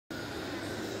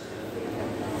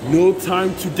No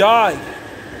Time to Die.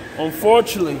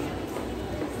 Unfortunately,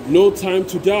 No Time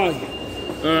to Die.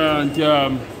 And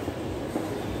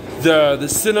the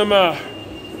cinema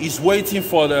is waiting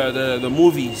for the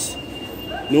movies.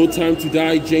 No Time to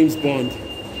Die, James Bond.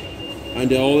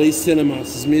 And all these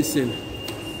cinemas is missing.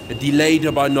 Delayed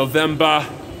about November.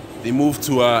 They moved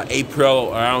to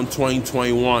April around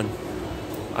 2021.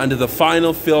 And the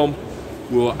final film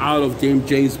will out of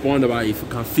James Bond about if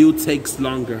a few takes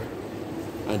longer.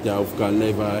 And we've got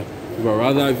never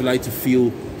rather if you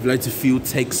like to feel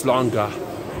takes longer.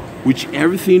 Which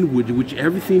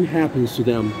everything happens to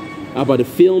them. About the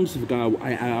films, I'm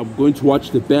going to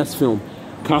watch the best film,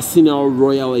 Casino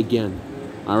Royale again,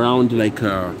 around like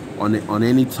on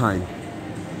any time.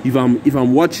 If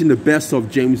I'm watching the best of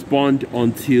James Bond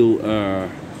until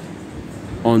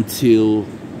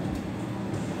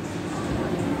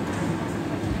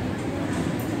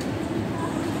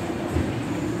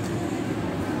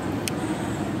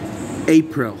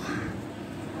April,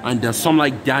 and there's some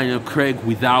like Daniel Craig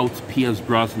without Pierce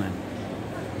Brosnan.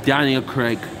 Daniel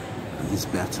Craig is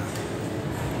better,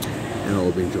 and I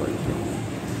hope you enjoy it.